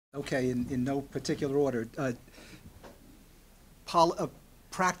Okay, in no particular order.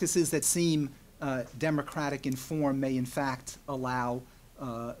 Practices that seem democratic in form may in fact allow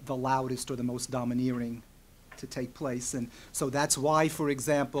the loudest or the most domineering to take place. And so that's why, for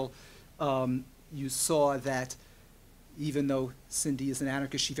example, you saw that even though Cindy is an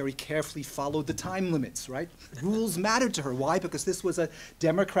anarchist, she very carefully followed the time limits, right? Rules mattered to her. Why? Because this was a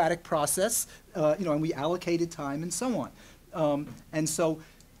democratic process, and we allocated time and so on. And so,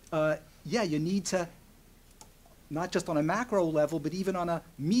 yeah, you need to, not just on a macro level, but even on a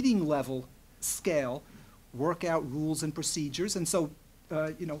meeting level scale, work out rules and procedures. And so,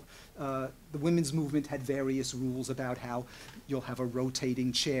 the women's movement had various rules about how you'll have a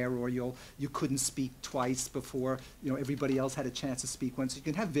rotating chair, or you couldn't speak twice before everybody else had a chance to speak once. You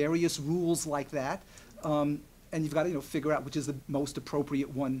can have various rules like that, and you've got to figure out which is the most appropriate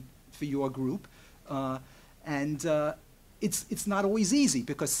one for your group. It's not always easy,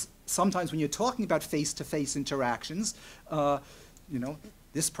 because sometimes when you're talking about face-to-face interactions,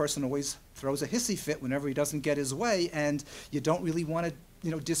 this person always throws a hissy fit whenever he doesn't get his way, and you don't really want to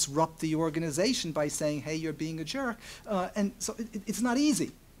disrupt the organization by saying, hey, you're being a jerk. And so it's not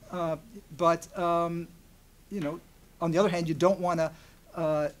easy. But on the other hand, you don't want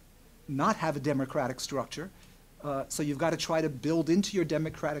to not have a democratic structure. So you've got to try to build into your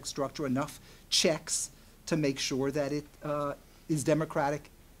democratic structure enough checks to make sure that it is democratic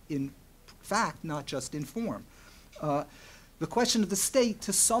in fact, not just in form. The question of the state,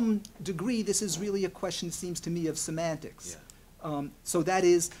 to some degree, this is really a question, it seems to me, of semantics. Yeah. So that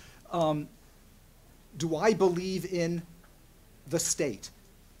is, do I believe in the state?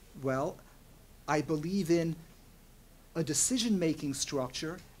 Well, I believe in a decision-making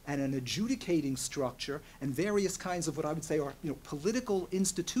structure and an adjudicating structure and various kinds of what I would say are political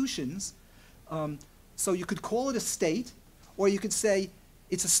institutions. So you could call it a state, or you could say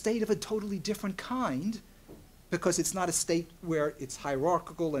it's a state of a totally different kind, because it's not a state where it's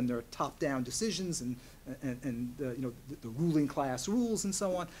hierarchical and there are top-down decisions and the ruling class rules and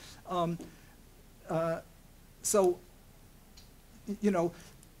so on. So the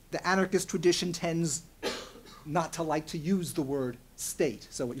anarchist tradition tends not to like to use the word state,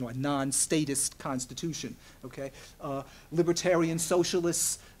 so a non-statist constitution. Okay, libertarian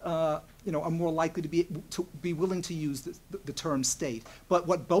socialists are more likely to be willing to use the term state. But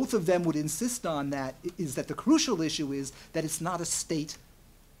what both of them would insist on that is that the crucial issue is that it's not a state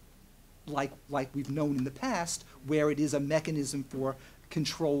like we've known in the past, where it is a mechanism for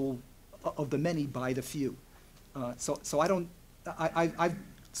control of the many by the few. So I've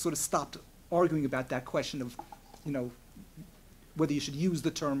sort of stopped arguing about that question of whether you should use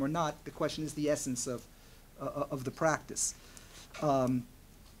the term or not. The question is the essence of the practice.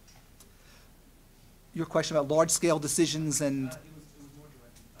 Your question about large-scale decisions and it was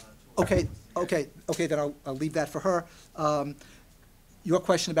more direct, okay, then I'll leave that for her. Your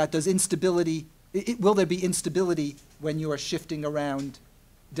question about does instability, will there be instability when you are shifting around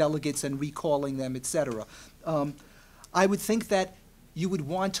delegates and recalling them, et cetera? I would think that you would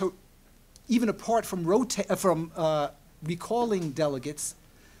want to, even apart from recalling delegates,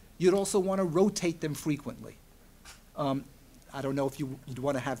 you'd also want to rotate them frequently. I don't know if you'd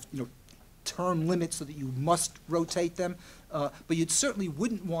want to have term limits so that you must rotate them, but you certainly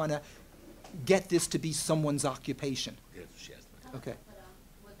wouldn't want to get this to be someone's occupation. Yes, she has that. Okay. But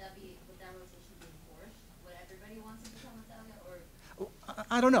would that rotation be enforced? Would everybody want to become a delegate, or?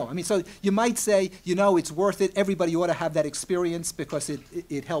 I don't know. I mean, so you might say, it's worth it. Everybody ought to have that experience because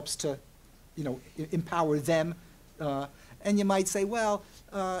it helps to, empower them. And you might say, well,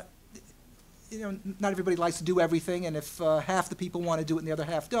 not everybody likes to do everything, and if half the people want to do it and the other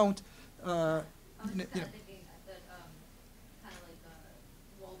half don't, I'm just kind of thinking that kind of like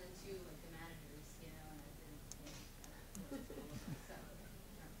rolled into like the managers,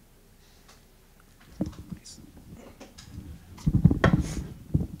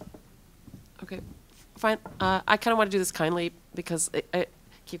 Okay, fine. I kind of want to do this kindly because it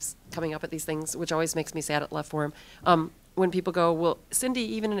keeps coming up at these things, which always makes me sad at Left Forum. When people go, well, Cindy,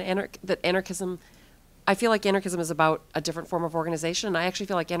 even in anarchism, I feel like anarchism is about a different form of organization, and I actually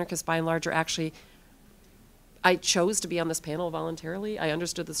feel like anarchists, by and large, are actually, I chose to be on this panel voluntarily. I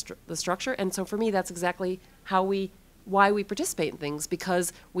understood the structure, and so for me, that's exactly why we participate in things,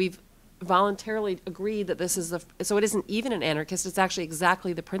 because we've voluntarily agreed that this is so it isn't even an anarchist, it's actually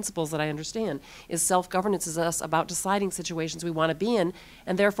exactly the principles that I understand, is self-governance is us about deciding situations we want to be in,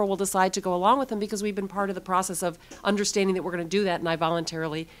 and therefore we'll decide to go along with them because we've been part of the process of understanding that we're going to do that, and I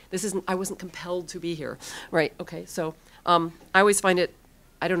voluntarily, I wasn't compelled to be here, right? Okay, so I always find it,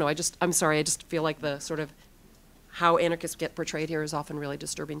 I don't know, I'm sorry, I just feel like the sort of how anarchists get portrayed here is often really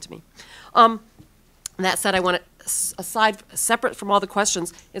disturbing to me. That said, I want to, separate from all the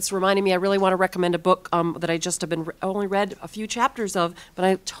questions, it's reminding me I really want to recommend a book that I just have been only read a few chapters of, but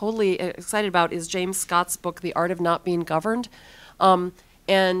I'm totally excited about, is James Scott's book, The Art of Not Being Governed.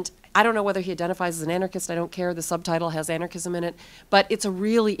 And I don't know whether he identifies as an anarchist. I don't care. The subtitle has anarchism in it. But it's a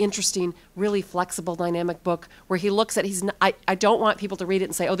really interesting, really flexible, dynamic book where he looks at, I don't want people to read it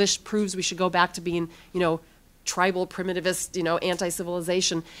and say, oh, this proves we should go back to being, tribal, primitivist,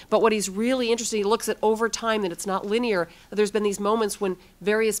 anti-civilization. But what he's really interested, he looks at over time that it's not linear. That there's been these moments when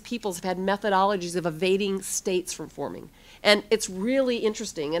various peoples have had methodologies of evading states from forming. And it's really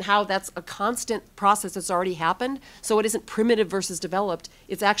interesting and how that's a constant process that's already happened. So it isn't primitive versus developed.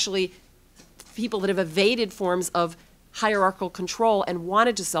 It's actually people that have evaded forms of hierarchical control and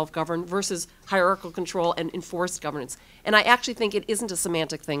wanted to self-govern versus hierarchical control and enforced governance. And I actually think it isn't a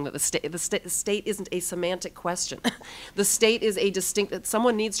semantic thing, that the state isn't a semantic question. The state is a distinct, that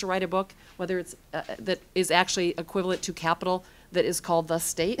someone needs to write a book, whether it's, that is actually equivalent to capital, that is called The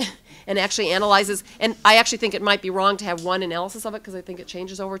State, and actually analyzes, and I actually think it might be wrong to have one analysis of it because I think it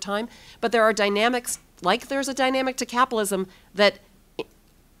changes over time, but there are dynamics, like there's a dynamic to capitalism that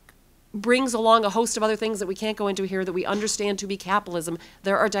brings along a host of other things that we can't go into here that we understand to be capitalism.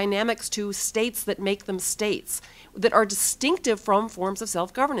 There are dynamics to states that make them states that are distinctive from forms of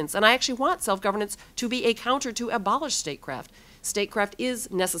self-governance. And I actually want self-governance to be a counter to abolished statecraft. Statecraft is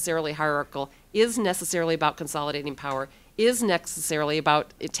necessarily hierarchical, is necessarily about consolidating power, is necessarily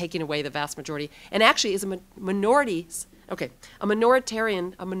about it taking away the vast majority, and actually is a minority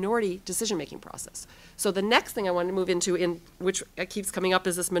decision-making process. So the next thing I want to move into, in which keeps coming up,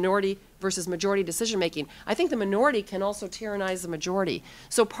 is this minority versus majority decision-making. I think the minority can also tyrannize the majority.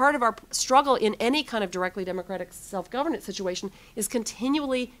 So part of our struggle in any kind of directly democratic self-governance situation is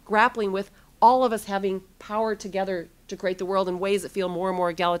continually grappling with all of us having power together to create the world in ways that feel more and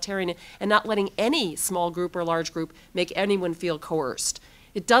more egalitarian, and not letting any small group or large group make anyone feel coerced.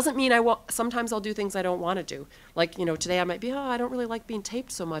 It doesn't mean sometimes I'll do things I don't want to do. Like, today I might be, I don't really like being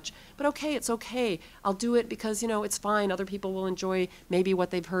taped so much. But okay, it's okay. I'll do it because, it's fine. Other people will enjoy maybe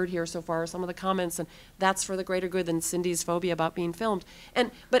what they've heard here so far, some of the comments, and that's for the greater good than Cindy's phobia about being filmed.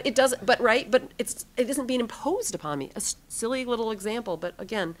 But it isn't being imposed upon me. A silly little example, but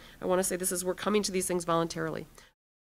again, I want to say we're coming to these things voluntarily.